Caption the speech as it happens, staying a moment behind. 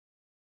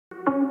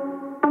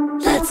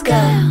Let's go.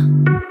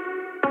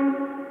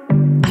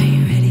 Are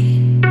you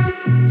ready?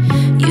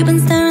 You've been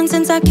staring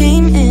since I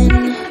came in.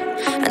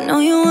 I know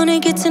you wanna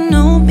get to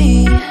know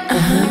me.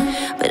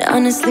 But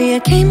honestly, I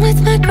came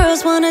with my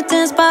girls, wanna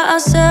dance by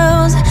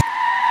ourselves.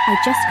 I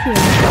just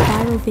created a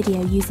viral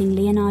video using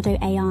Leonardo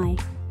AI.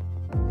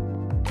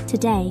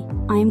 Today,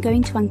 I am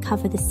going to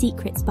uncover the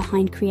secrets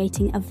behind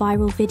creating a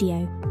viral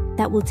video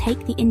that will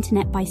take the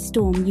internet by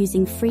storm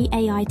using free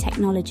AI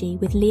technology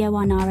with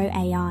Leonardo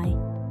AI.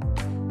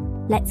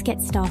 Let's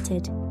get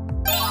started.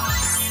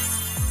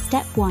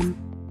 Step 1.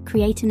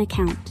 Create an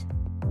account.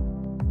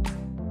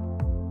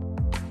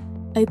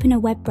 Open a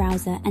web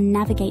browser and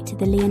navigate to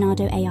the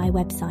Leonardo AI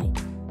website.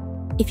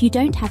 If you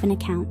don't have an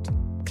account,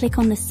 click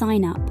on the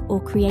Sign Up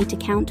or Create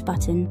Account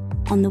button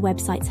on the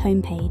website's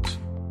homepage.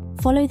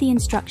 Follow the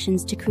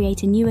instructions to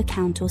create a new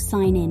account or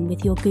sign in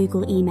with your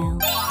Google email.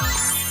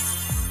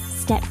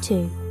 Step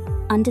 2.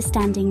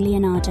 Understanding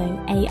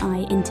Leonardo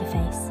AI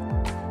interface.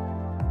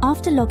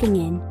 After logging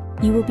in,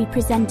 you will be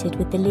presented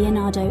with the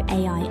Leonardo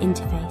AI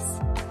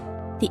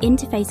interface. The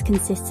interface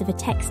consists of a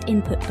text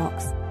input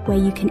box where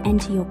you can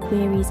enter your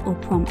queries or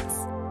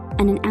prompts,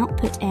 and an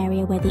output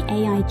area where the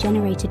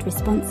AI-generated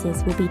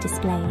responses will be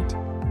displayed.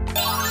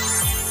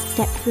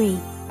 Step 3.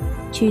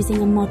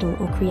 Choosing a model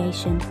or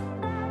creation.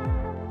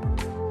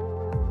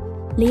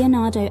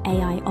 Leonardo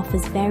AI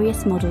offers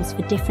various models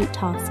for different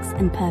tasks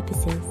and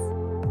purposes.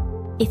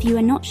 If you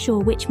are not sure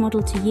which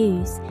model to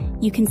use,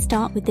 you can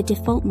start with the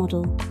default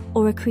model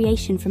or a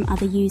creation from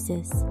other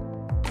users,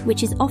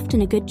 which is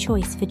often a good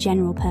choice for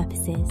general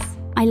purposes.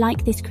 I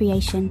like this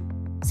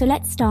creation, so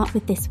let's start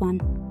with this one.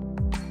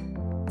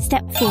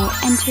 Step 4.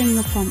 Entering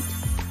your prompt.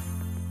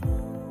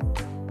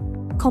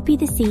 Copy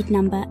the seed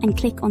number and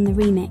click on the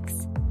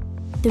remix.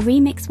 The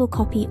remix will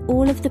copy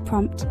all of the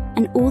prompt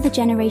and all the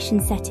generation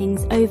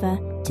settings over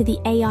to the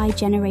AI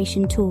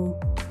generation tool.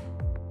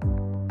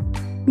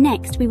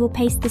 Next, we will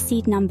paste the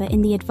seed number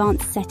in the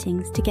advanced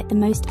settings to get the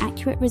most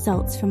accurate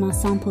results from our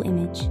sample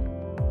image.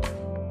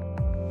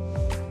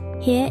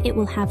 Here it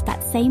will have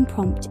that same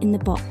prompt in the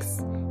box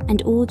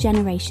and all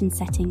generation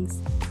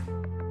settings.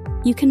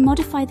 You can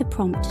modify the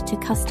prompt to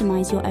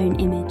customize your own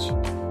image.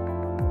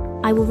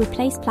 I will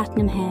replace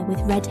platinum hair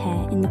with red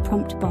hair in the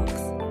prompt box.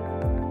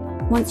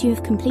 Once you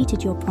have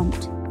completed your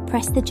prompt,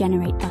 press the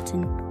Generate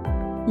button.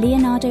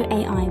 Leonardo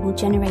AI will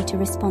generate a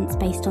response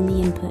based on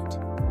the input.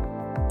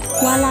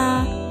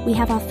 Voila! We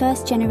have our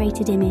first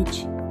generated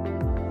image.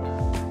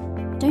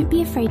 Don't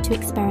be afraid to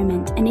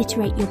experiment and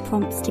iterate your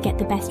prompts to get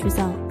the best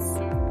results.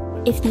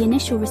 If the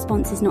initial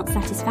response is not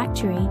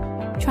satisfactory,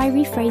 try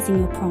rephrasing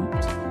your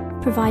prompt,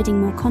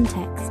 providing more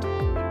context,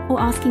 or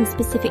asking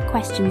specific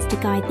questions to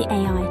guide the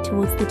AI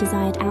towards the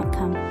desired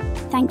outcome.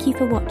 Thank you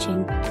for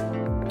watching.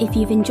 If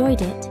you've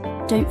enjoyed it,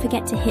 don't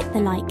forget to hit the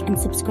like and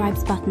subscribe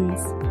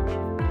buttons.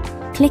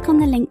 Click on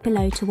the link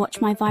below to watch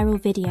my viral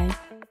video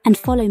and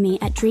follow me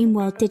at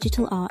Dreamworld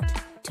Digital Art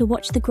to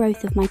watch the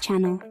growth of my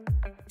channel.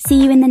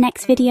 See you in the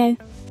next video.